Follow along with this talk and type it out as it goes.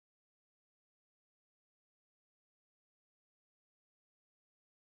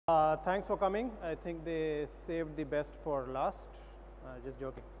Thanks for coming. I think they saved the best for last. Just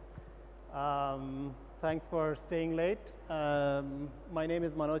joking. Thanks for staying late. My name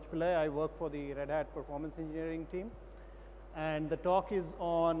is Manoj Pillai. I work for the Red Hat Performance Engineering team. And the talk is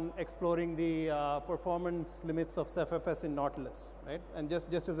on exploring the performance limits of CephFS in Nautilus, right? And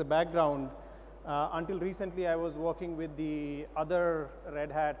just as a background, until recently I was working with the other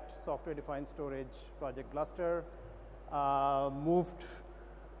Red Hat software-defined storage project Gluster, moved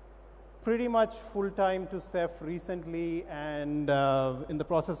pretty much full-time to Ceph recently, and in the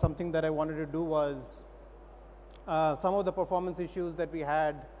process something that I wanted to do was some of the performance issues that we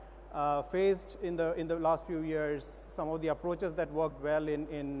had faced in the last few years, some of the approaches that worked well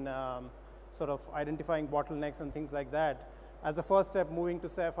in sort of identifying bottlenecks and things like that. As a first step moving to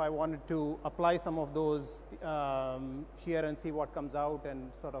Ceph, I wanted to apply some of those here and see what comes out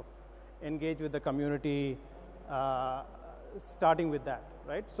and sort of engage with the community starting with that,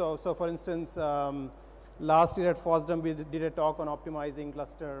 right? So for instance, last year at FOSDEM, we did a talk on optimizing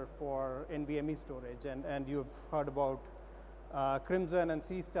cluster for NVMe storage, and you've heard about Crimson and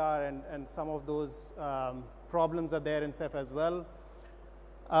C Star, and some of those problems are there in Ceph as well.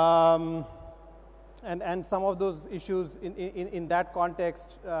 And some of those issues in that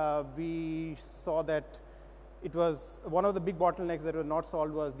context, we saw that it was one of the big bottlenecks that were not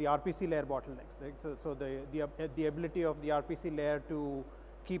solved was the RPC layer bottlenecks. Right? So the ability of the RPC layer to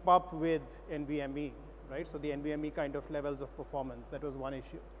keep up with NVMe, right? So the NVMe kind of levels of performance, that was one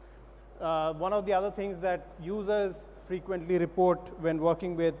issue. One of the other things that users frequently report when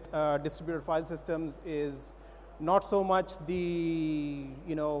working with distributed file systems is not so much the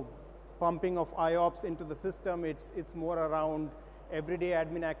pumping of IOPS into the system. It's more around everyday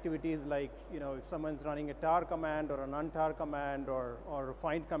admin activities like if someone's running a tar command or an untar command or a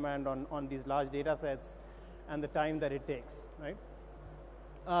find command on these large data sets and the time that it takes, right?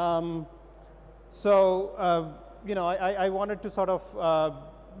 I wanted to sort of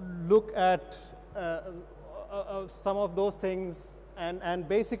look at some of those things, and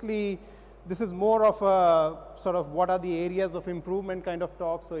basically this is more of a sort of what are the areas of improvement kind of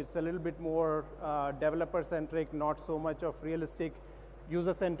talk. So it's a little bit more developer centric, not so much of realistic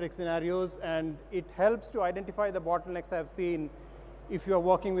user centric scenarios, and it helps to identify the bottlenecks I've seen if you're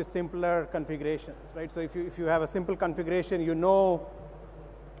working with simpler configurations, right? So if you have a simple configuration,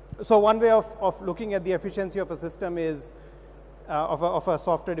 so one way of looking at the efficiency of a system is of a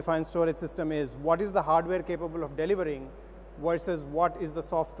software-defined storage system is what is the hardware capable of delivering versus what is the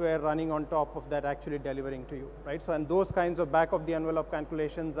software running on top of that actually delivering to you, right? So, and those kinds of back-of-the-envelope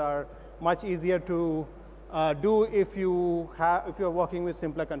calculations are much easier to do if you're working with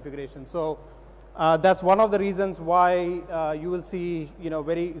simpler configurations. So that's one of the reasons why you will see,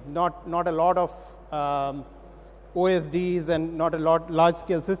 not a lot of OSDs and not a lot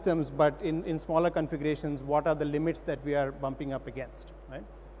large-scale systems, but in smaller configurations, what are the limits that we are bumping up against, right?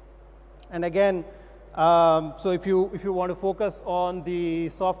 And again, so if you want to focus on the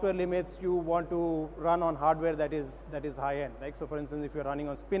software limits, you want to run on hardware that is high end. Like so, for instance, if you're running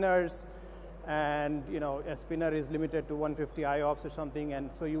on spinners, and a spinner is limited to 150 IOPS or something, and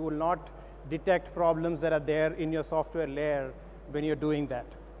so you will not detect problems that are there in your software layer when you're doing that.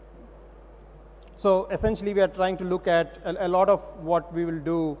 So essentially, we are trying to look at a lot of what we will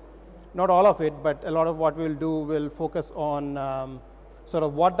do, not all of it, but a lot of what we will do will focus on sort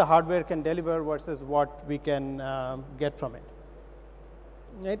of what the hardware can deliver versus what we can get from it.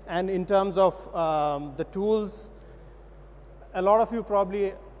 Right? And in terms of the tools, a lot of you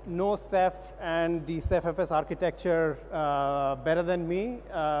probably know Ceph and the CephFS architecture better than me,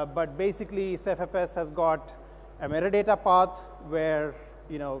 but basically CephFS has got a metadata path where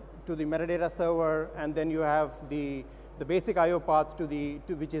to the metadata server, and then you have the basic IO path to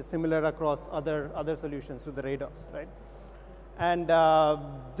which is similar across other solutions to the Rados, right? And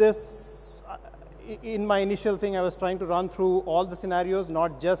this, in my initial thing, I was trying to run through all the scenarios,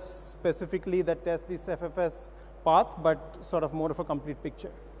 not just specifically that test the CephFS path, but sort of more of a complete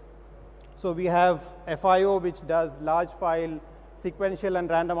picture. So we have FIO, which does large file sequential and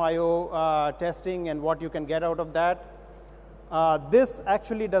random IO testing and what you can get out of that. This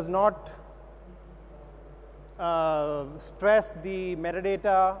actually does not stress the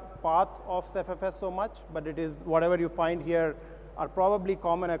metadata path of CephFS so much, but it is whatever you find here are probably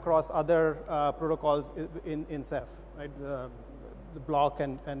common across other protocols in Ceph, right? The block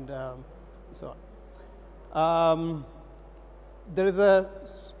and so on. There is a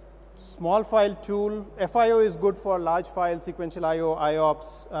small file tool. FIO is good for large file, sequential IO,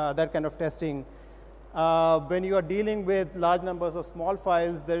 IOPS, that kind of testing. When you are dealing with large numbers of small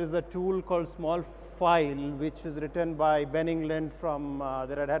files, there is a tool called small file, which is written by Ben England from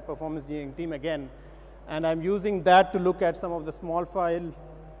the Red Hat performance engineering team again. And I'm using that to look at some of the small file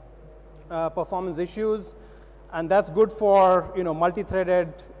performance issues. And that's good for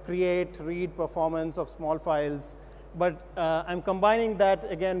multi-threaded create, read performance of small files. But I'm combining that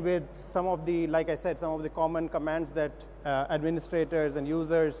again with some of the, like I said, some of the common commands that administrators and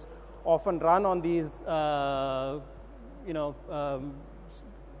users often run on these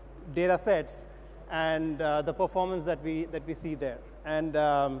data sets, and the performance that we see there. And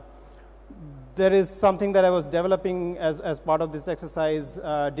there is something that I was developing as part of this exercise,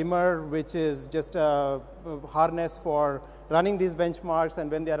 dimmer, which is just a harness for running these benchmarks, and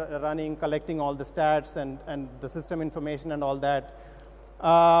when they are running, collecting all the stats and the system information and all that.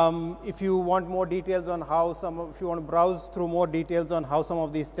 If you want more details on how if you want to browse through more details on how some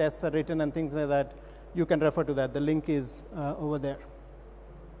of these tests are written and things like that, you can refer to that. The link is over there.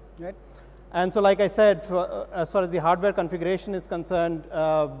 Right? And so, like I said, as far as the hardware configuration is concerned,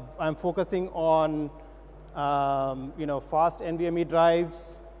 I'm focusing on fast NVMe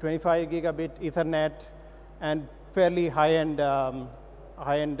drives, 25 gigabit Ethernet, and fairly high-end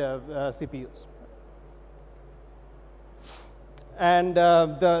CPUs. And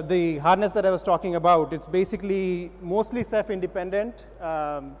the harness that I was talking about, it's basically mostly Ceph independent.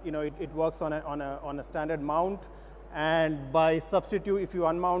 It works on a standard mount, and by substitute, if you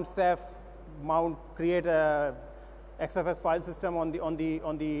unmount Ceph, create a CephFS file system on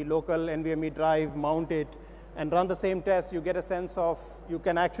the local NVMe drive, mount it, and run the same test, you get a sense of, you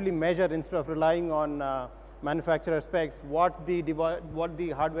can actually measure, instead of relying on manufacturer specs, what the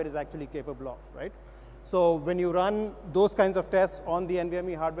hardware is actually capable of, right? So when you run those kinds of tests on the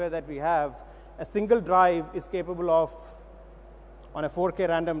NVMe hardware that we have, a single drive is capable of, on a 4K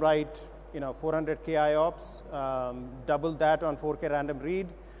random write, 400K IOPS, double that on 4K random read.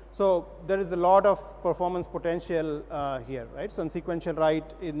 So there is a lot of performance potential here, right? So on sequential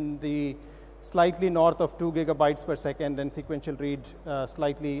write in the slightly north of 2 gigabytes per second, and sequential read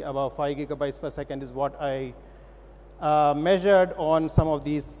slightly above 5 gigabytes per second is what I measured on some of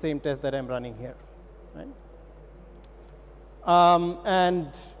these same tests that I'm running here. Right?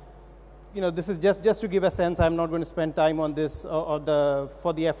 And this is just to give a sense. I'm not going to spend time on this.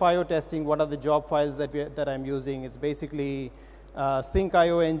 For the FIO testing, what are the job files that I'm using? It's basically sync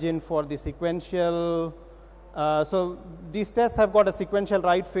IO engine for the sequential. So these tests have got a sequential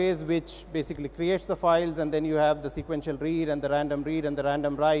write phase, which basically creates the files, and then you have the sequential read and the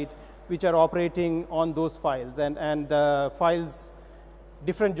random write, which are operating on those files. And the files,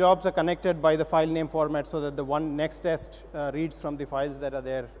 different jobs are connected by the file name format, so that the one next test reads from the files that are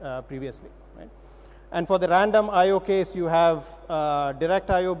there previously. Right? And for the random IO case, you have direct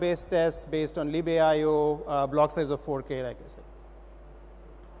IO-based tests based on lib-IO, block size of 4K, like I said.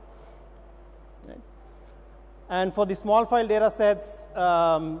 Right? And for the small file data sets,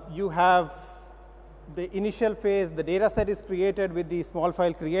 you have the initial phase. The data set is created with the small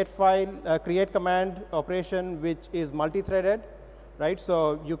file create command operation, which is multi-threaded. Right,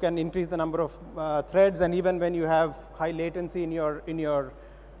 so you can increase the number of threads, and even when you have high latency in your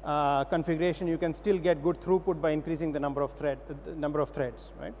configuration, you can still get good throughput by increasing the number of threads.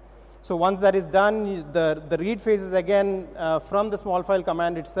 Right. So once that is done, the read phase is again from the small file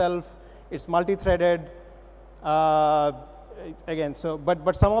command itself. It's multi-threaded again. So,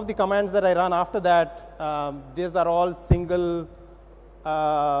 but some of the commands that I run after that, these are all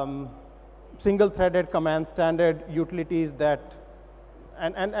single-threaded commands, standard utilities that.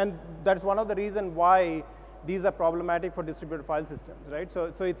 And that's one of the reasons why these are problematic for distributed file systems, right?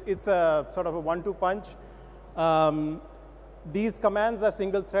 So it's a sort of a 1-2 punch. These commands are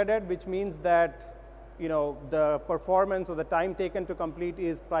single-threaded, which means that the performance or the time taken to complete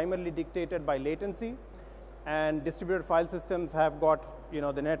is primarily dictated by latency. And distributed file systems have got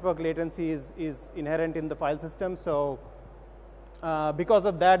the network latency is inherent in the file system. So because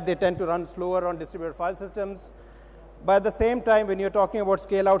of that, they tend to run slower on distributed file systems. But at the same time, when you're talking about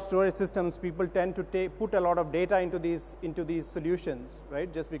scale-out storage systems, people tend to put a lot of data into these solutions,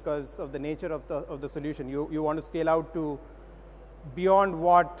 right? Just because of the nature of the solution, you want to scale out to beyond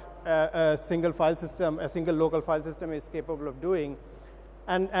what a single local file system is capable of doing,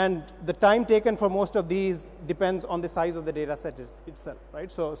 and the time taken for most of these depends on the size of the data set itself, right?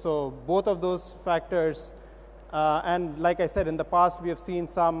 So both of those factors, and like I said, in the past we have seen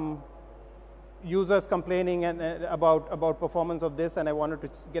some users complaining about performance of this, and I wanted to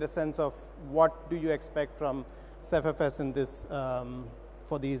get a sense of what do you expect from CephFS in this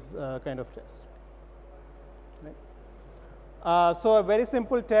for these kind of tests. Right. So a very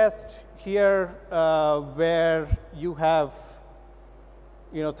simple test here where you have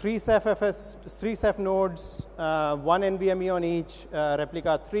three Ceph nodes, one NVMe on each,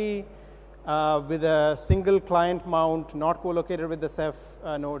 replica 3, with a single client mount, not co-located with the Ceph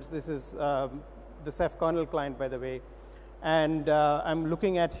nodes. This is the Ceph kernel client, by the way. And I'm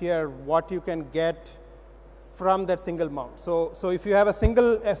looking at here what you can get from that single mount. So if you have a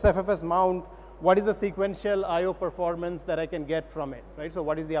single CephFS mount, what is the sequential I/O performance that I can get from it, right? So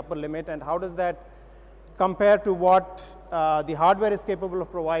what is the upper limit, and how does that compare to what the hardware is capable of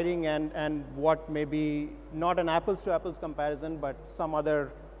providing, and what may be not an apples-to-apples comparison, but some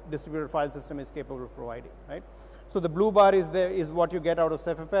other distributed file system is capable of providing, right? So the blue bar is what you get out of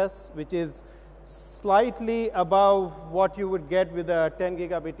CephFS, which is slightly above what you would get with a 10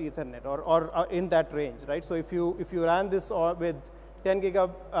 gigabit Ethernet, or in that range, right? So if you ran this with 10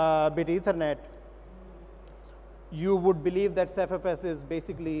 gigabit Ethernet, you would believe that CephFS is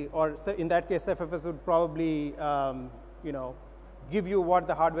basically, or in that case, CephFS would probably, give you what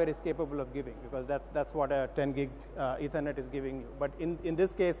the hardware is capable of giving, because that's what a 10 gig Ethernet is giving you. But in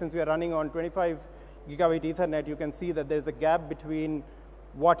this case, since we are running on 25 gigabit Ethernet, you can see that there's a gap between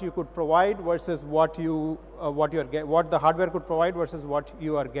what you could provide versus what the hardware could provide versus what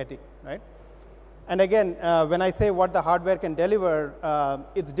you are getting, right? And again, when I say what the hardware can deliver,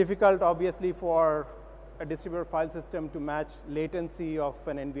 it's difficult, obviously, for a distributed file system to match latency of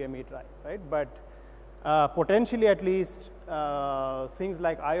an NVMe drive, right? But potentially, at least, things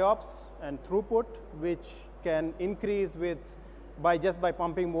like IOPS and throughput, which can increase by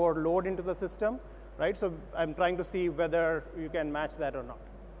pumping more load into the system, right? So I'm trying to see whether you can match that or not.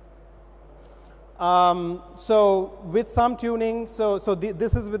 So with some tuning,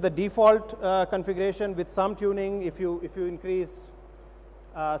 this is with the default configuration. With some tuning, if you increase,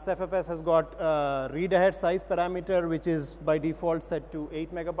 CephFS has got a read-ahead size parameter, which is by default set to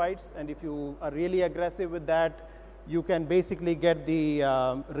 8 megabytes. And if you are really aggressive with that, you can basically get the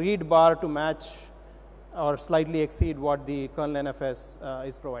read bar to match or slightly exceed what the kernel NFS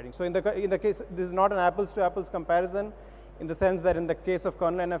is providing. So in the case, this is not an apples-to-apples comparison, in the sense that in the case of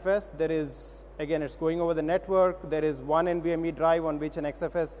kernel NFS, there is, again, it's going over the network. There is one NVMe drive on which an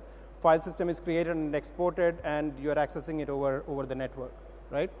XFS file system is created and exported, and you're accessing it over the network,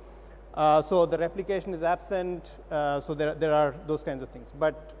 right? So the replication is absent, so there are those kinds of things.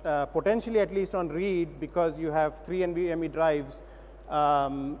 But potentially, at least on read, because you have 3 NVMe drives,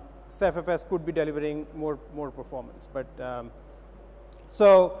 CephFS could be delivering more performance. But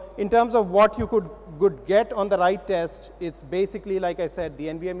so in terms of what you could get on the write test, it's basically, like I said, the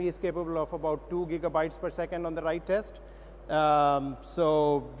NVMe is capable of about 2 gigabytes per second on the write test.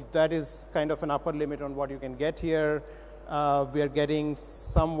 So that is kind of an upper limit on what you can get here. We are getting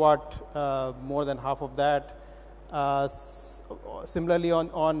somewhat more than half of that. Similarly,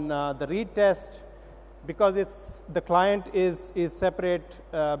 on the read test, because the client is separate,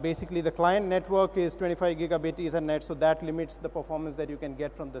 basically the client network is 25 gigabit Ethernet, so that limits the performance that you can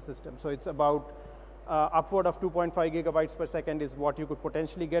get from the system. So it's about upward of 2.5 gigabytes per second is what you could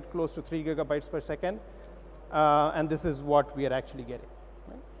potentially get, close to 3 gigabytes per second. And this is what we are actually getting.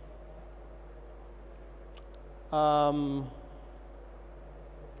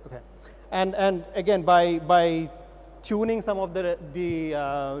 Okay, and again, by tuning some of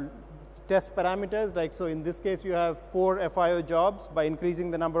the test parameters, like so in this case you have 4 FIO jobs. By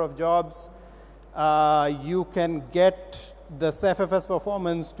increasing the number of jobs, you can get the CephFS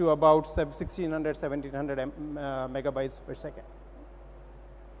performance to about 1600, 1700 megabytes per second.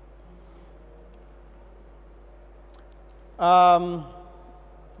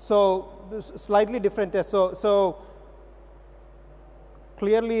 So slightly different test. So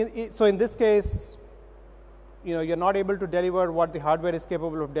clearly, so in this case, you're not able to deliver what the hardware is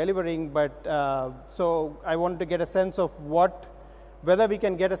capable of delivering. But so I wanted to get a sense of whether we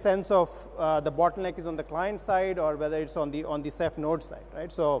can get a sense of the bottleneck is on the client side or whether it's on the Ceph node side,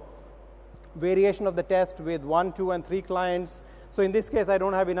 right? So variation of the test with 1, 2, and 3 clients. So in this case, I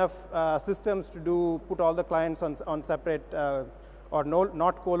don't have enough systems to put all the clients on separate or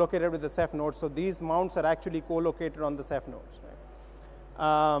not co-located with the Ceph nodes. So these mounts are actually co-located on the Ceph nodes, right?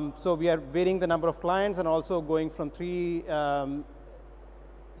 So we are varying the number of clients and also going from 3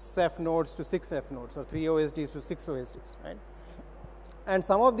 Ceph nodes to 6 Ceph nodes, or 3 OSDs to 6 OSDs, right? And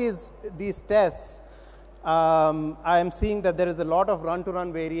some of these tests, I am seeing that there is a lot of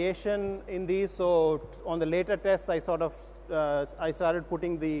run-to-run variation in these. So on the later tests, I started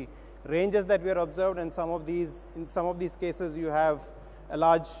putting the ranges that were observed, and in some of these cases, you have a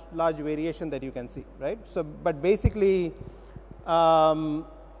large variation that you can see, right? So, but basically, on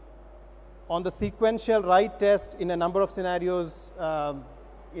on the sequential write test in a number of scenarios,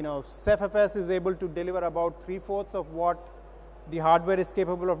 CephFS is able to deliver about 3/4 of what the hardware is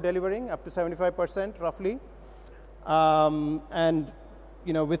capable of delivering, up to 75% roughly. And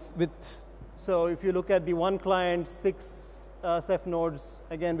so if you look at the one client, 6 Ceph nodes,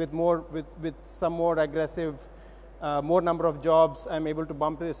 again with some more aggressive, more number of jobs, I'm able to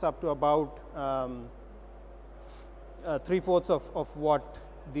bump this up to about 3/4 of what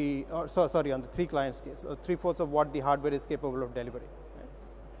the, sorry, on the 3 clients case, 3/4 of what the hardware is capable of delivering. Right?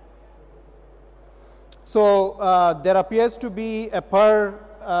 So there appears to be a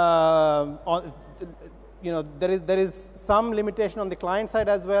there is some limitation on the client side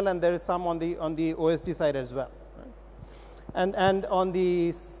as well, and there is some on the OSD side as well. Right? And on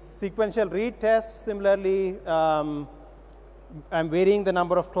the sequential read test, similarly, I'm varying the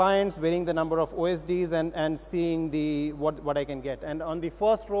number of clients, varying the number of OSDs, and seeing what I can get. And on the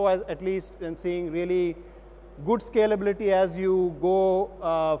first row, at least, I'm seeing really good scalability as you go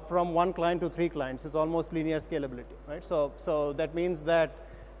from 1 client to 3 clients. It's almost linear scalability, right? So that means that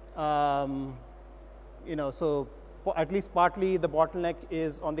so at least partly the bottleneck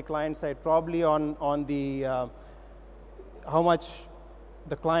is on the client side, probably on the how much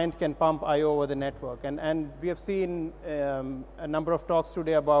the client can pump I/O over the network. And we have seen a number of talks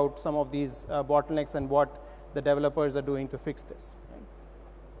today about some of these bottlenecks and what the developers are doing to fix this. Right?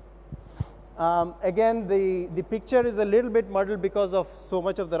 Again, the picture is a little bit muddled because of so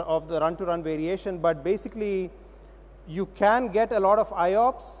much of the run-to-run variation, but basically you can get a lot of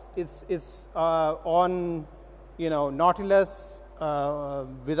IOPS. It's on Nautilus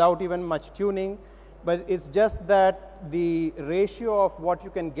without even much tuning. But it's just that the ratio of what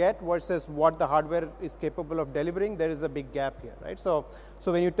you can get versus what the hardware is capable of delivering, there is a big gap here, right? So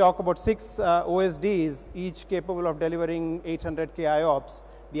when you talk about 6 OSDs, each capable of delivering 800K IOPS,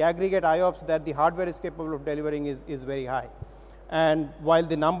 the aggregate IOPS that the hardware is capable of delivering is very high. And while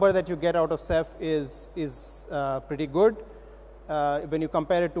the number that you get out of Ceph is pretty good, when you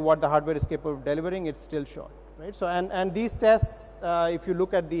compare it to what the hardware is capable of delivering, it's still short. Right? So and these tests, if you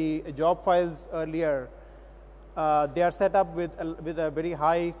look at the job files earlier, they are set up with a very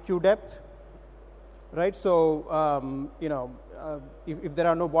high queue depth, right? So if there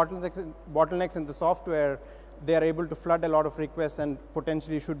are no bottlenecks in the software, they are able to flood a lot of requests and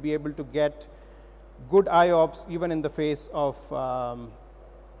potentially should be able to get good IOPS even in the face of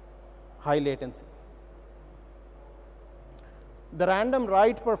high latency. The random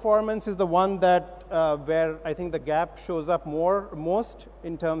write performance is the one that where I think the gap shows up most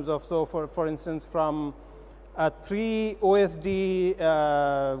in terms of, so for instance, from a 3 OSD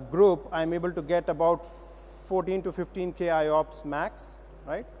group, I'm able to get about 14 to 15K IOPS max,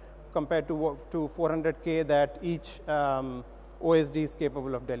 right, compared to 400K that each OSD is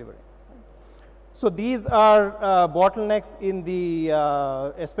capable of delivering. So these are bottlenecks in the,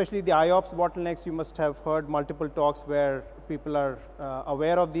 especially the IOPS bottlenecks. You must have heard multiple talks where people are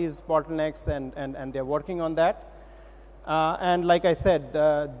aware of these bottlenecks and they're working on that. And like I said,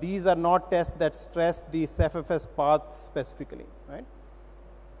 these are not tests that stress the CephFS path specifically, right?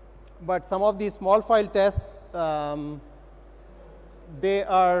 But some of these small file tests, they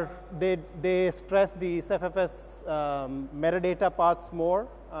stress the CephFS metadata paths more.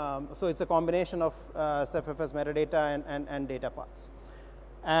 So it's a combination of CephFS metadata and data paths.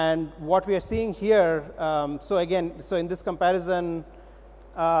 And what we are seeing here, so in this comparison,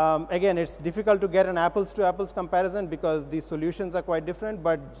 again, it's difficult to get an apples-to-apples comparison because the solutions are quite different,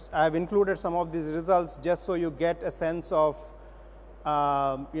 but I've included some of these results just so you get a sense of,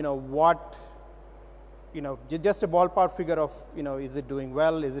 what, just a ballpark figure of, is it doing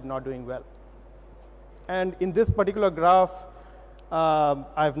well, is it not doing well. And in this particular graph,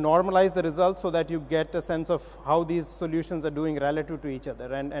 I've normalized the results so that you get a sense of how these solutions are doing relative to each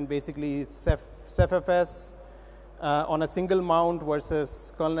other. And basically, CephFS on a single mount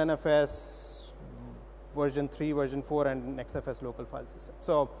versus kernel NFS, version 3, version 4, and XFS local file system.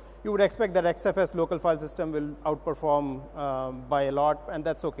 So you would expect that XFS local file system will outperform by a lot, and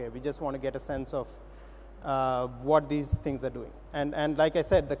that's okay. We just want to get a sense of what these things are doing. And like I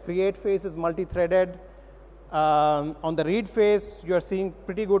said, the create phase is multi-threaded. On the read phase, you're seeing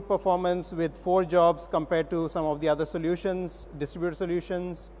pretty good performance with 4 jobs compared to some of the other solutions, distributed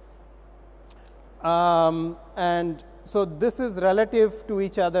solutions. And so this is relative to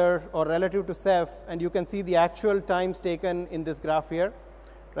each other or relative to Ceph, and you can see the actual times taken in this graph here,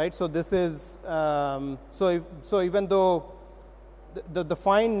 right? So this is, so even though the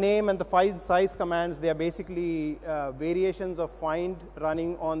find name and the find size commands, they are basically variations of find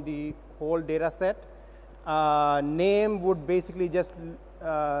running on the whole data set. Name would basically just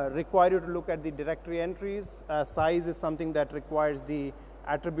require you to look at the directory entries. Size is something that requires the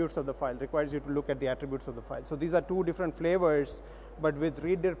attributes of the file, requires you to look at the attributes of the file. So these are two different flavors, but with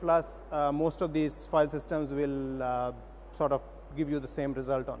readdir plus, most of these file systems will sort of give you the same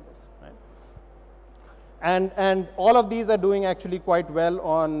result on this, right? And all of these are doing actually quite well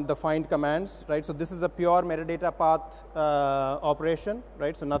on the find commands, right? So this is a pure metadata path operation,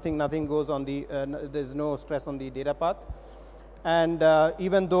 right? So nothing goes on the, there's no stress on the data path. And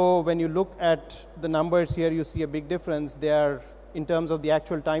even though when you look at the numbers here, you see a big difference, they are, in terms of the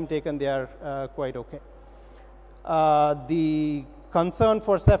actual time taken, they are quite okay. The concern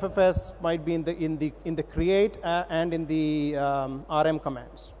for CephFS might be in the create and in the RM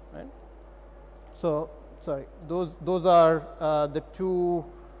commands, right? So sorry, those are the two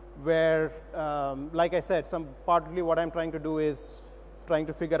where, like I said, partly what I'm trying to do is trying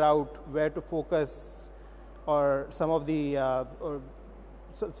to figure out where to focus, or some of the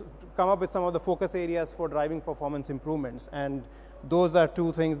come up with some of the focus areas for driving performance improvements, and those are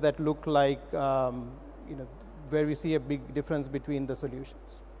two things that look like you know, where we see a big difference between the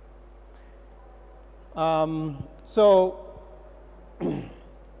solutions.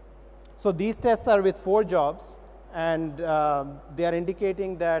 So these tests are with 4 jobs, and they are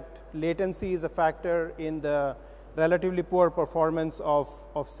indicating that latency is a factor in the relatively poor performance of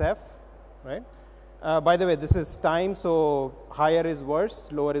Ceph, right? By the way, this is time, so higher is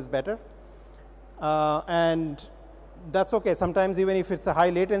worse, lower is better. And that's okay. Sometimes even if it's a high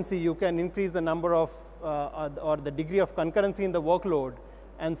latency, you can increase the number of or the degree of concurrency in the workload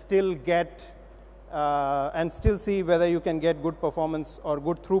and still get and still see whether you can get good performance or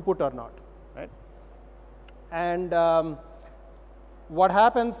good throughput or not, right? And what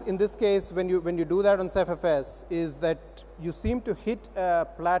happens in this case when you do that on CephFS is that you seem to hit a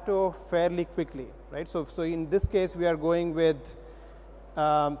plateau fairly quickly, right? So in this case we are going with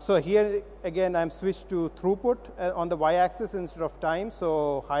so here again I'm switched to throughput on the y-axis instead of time,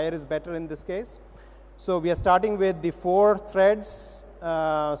 so higher is better in this case. So we are starting with the 4 threads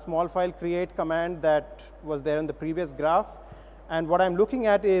small file create command that was there in the previous graph, and what I'm looking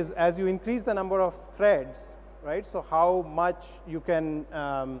at is as you increase the number of threads, right, so how much you can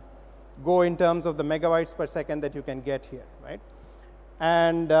go in terms of the megabytes per second that you can get here, right?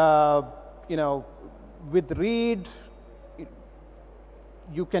 And you know, with read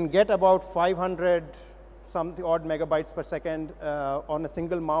you can get about 500 something odd megabytes per second on a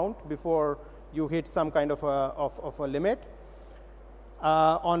single mount before you hit some kind of a limit.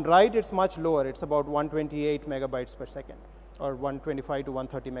 On write it's much lower, it's about 128 megabytes per second, or 125 to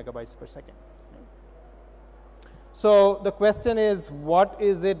 130 megabytes per second. So the question is, what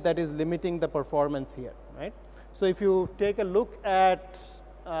is it that is limiting the performance here, right? So if you take a look at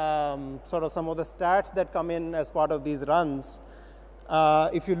sort of some of the stats that come in as part of these runs,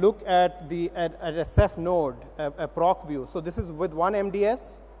 if you look at a Ceph node, a proc view, so this is with one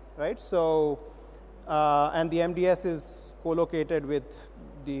MDS, right? So and the MDS is co-located with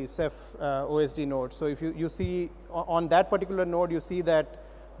the Ceph OSD node. So if you see on that particular node, you see that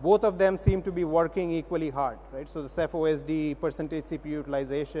both of them seem to be working equally hard, right? So the Ceph OSD percentage CPU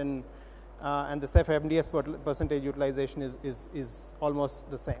utilization and the Ceph MDS percentage utilization is almost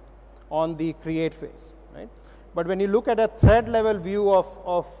the same on the create phase, right? But when you look at a thread level view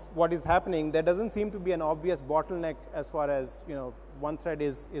of what is happening, there doesn't seem to be an obvious bottleneck as far as, you know, one thread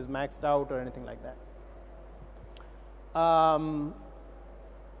is maxed out or anything like that. On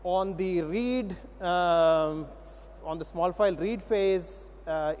the read, on the small file read phase,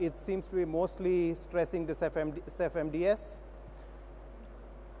 it seems to be mostly stressing the Ceph MDS.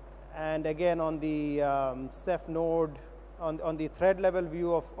 And again, on the Ceph node, on the thread level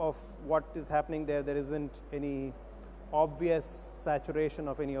view of what is happening there, there isn't any obvious saturation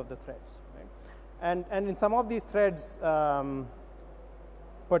of any of the threads, right? And in some of these threads,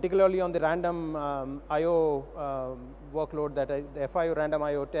 particularly on the random I/O workload, the FIO random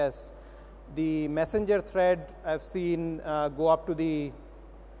I/O tests, the messenger thread I've seen go up to the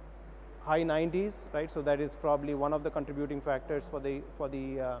high 90s, right? So that is probably one of the contributing factors for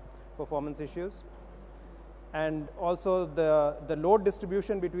the performance issues. And also the load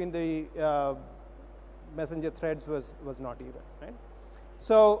distribution between the messenger threads was not even, right?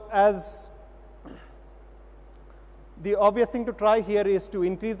 So as the obvious thing to try here is to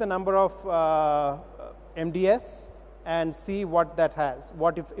increase the number of MDS and see what that has,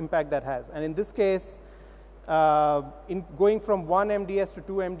 what impact that has. And in this case, in going from 1 MDS to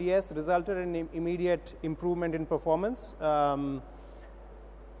 2 MDS resulted in immediate improvement in performance.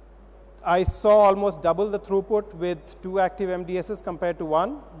 I saw almost double the throughput with 2 active MDSs compared to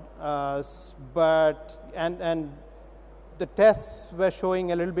 1, but the tests were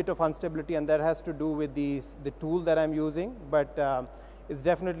showing a little bit of instability, and that has to do with the tool that I'm using. But it's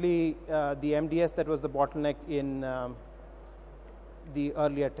definitely the MDS that was the bottleneck in the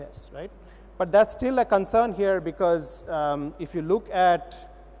earlier tests, right? But that's still a concern here, because if you look at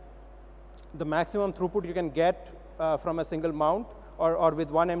the maximum throughput you can get from a single mount or with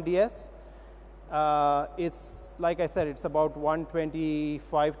one MDS, it's, like I said, it's about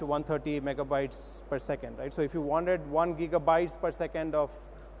 125 to 130 megabytes per second, right? So if you wanted 1 gigabytes per second of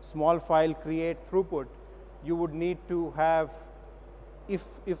small file create throughput, you would need to have,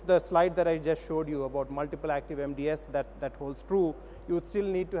 if the slide that I just showed you about multiple active MDS that holds true, you would still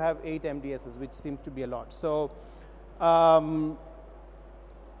need to have 8 MDSs, which seems to be a lot. So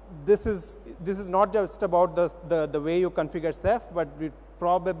this is not just about the way you configure Ceph, but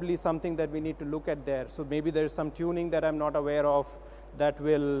probably something that we need to look at there. So maybe there's some tuning that I'm not aware of that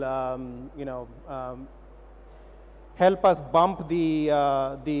will help us bump the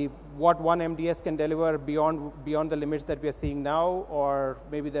what one MDS can deliver beyond the limits that we are seeing now, or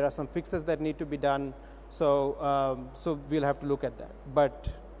maybe there are some fixes that need to be done. So so we'll have to look at that. But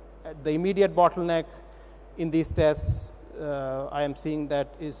the immediate bottleneck in these tests, I am seeing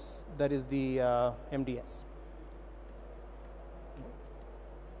that is the MDS.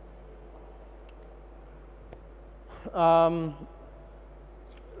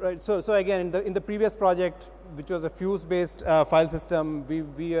 Right. So again, in the previous project, which was a Fuse-based file system,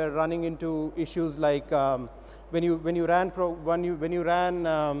 we are running into issues like when you ran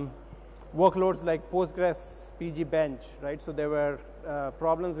workloads like Postgres PG bench, right? So there were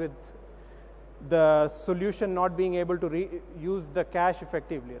problems with the solution not being able to use the cache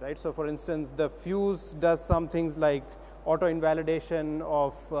effectively, right? So for instance, the Fuse does some things like auto invalidation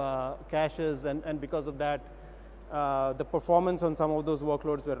of caches, and because of that, the performance on some of those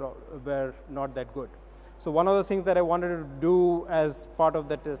workloads were not that good. So one of the things that I wanted to do as part of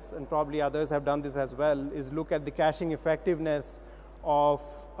that is, and probably others have done this as well, is look at the caching effectiveness of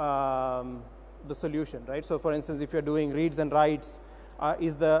the solution, right? So for instance, if you're doing reads and writes,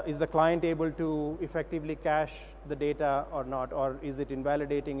 is the client able to effectively cache the data or not, or is it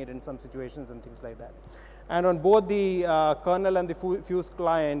invalidating it in some situations and things like that? And on both the kernel and the Fuse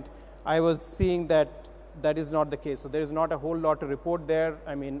client, I was seeing that is not the case. So there is not a whole lot to report there.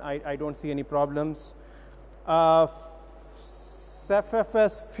 I mean, I don't see any problems.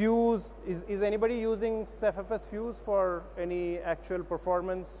 CephFS Fuse, is anybody using CephFS Fuse for any actual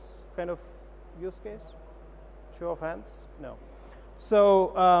performance kind of use case? Show of hands? No.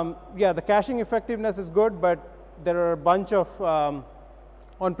 So yeah, the caching effectiveness is good, but there are a bunch of,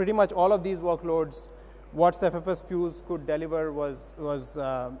 on pretty much all of these workloads, what CephFS Fuse could deliver was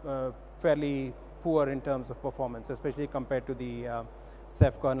fairly poor in terms of performance, especially compared to the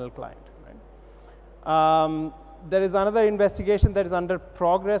Ceph kernel client. Right? There is another investigation that is under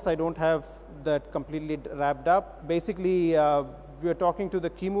progress. I don't have that completely wrapped up. Basically, we were talking to the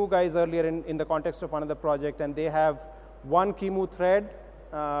QEMU guys earlier in the context of another project, and they have one QEMU thread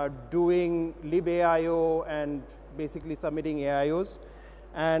doing libaio and basically submitting AIOs.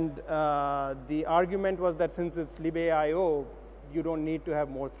 And the argument was that since it's libaio, you don't need to have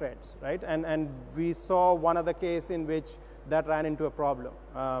more threads, right? And we saw one other case in which that ran into a problem.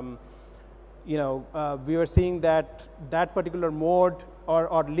 We were seeing that particular mode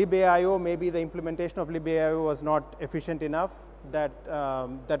or libaio, maybe the implementation of libaio was not efficient enough. That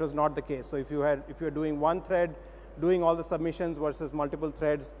was not the case. So if you're doing one thread doing all the submissions versus multiple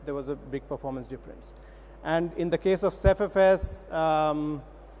threads, there was a big performance difference. And in the case of CephFS,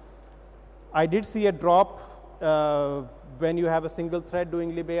 I did see a drop when you have a single thread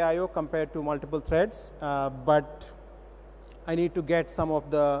doing libaio compared to multiple threads, but I need to get some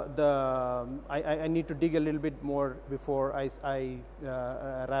of I need to dig a little bit more before I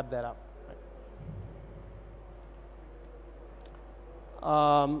wrap that up.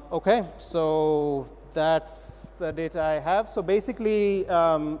 Okay, so that's the data I have. So basically,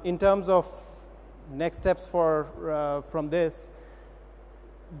 in terms of next steps from this,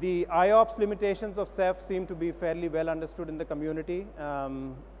 the IOPS limitations of Ceph seem to be fairly well understood in the community.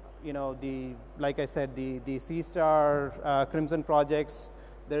 Like I said, the C-Star Crimson projects,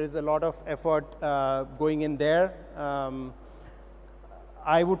 there is a lot of effort going in there.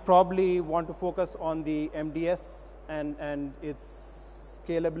 I would probably want to focus on the MDS and its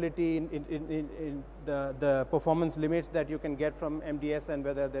scalability in the performance limits that you can get from MDS, and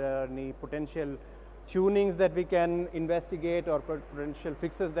whether there are any potential tunings that we can investigate or potential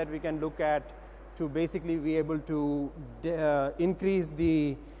fixes that we can look at to basically be able to increase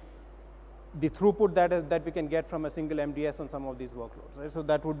the throughput that we can get from a single MDS on some of these workloads. Right? So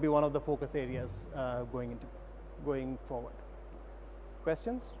that would be one of the focus areas going into going forward.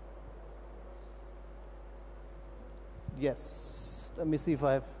 Questions? Yes. Let me see if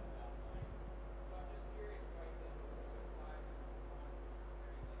I have.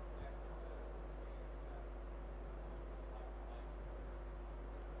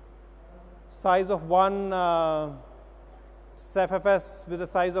 Size of one CephFS with the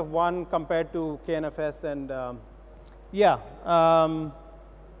size of 1 compared to KNFS, and yeah,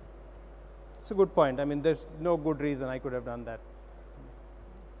 it's a good point. I mean, there's no good reason I could have done that.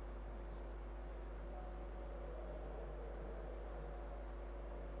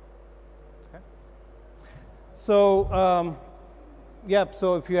 Okay. So yeah,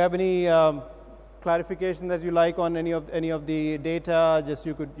 so if you have any clarification that you like on any of the data, just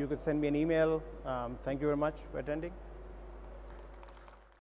you could send me an email. Thank you very much for attending.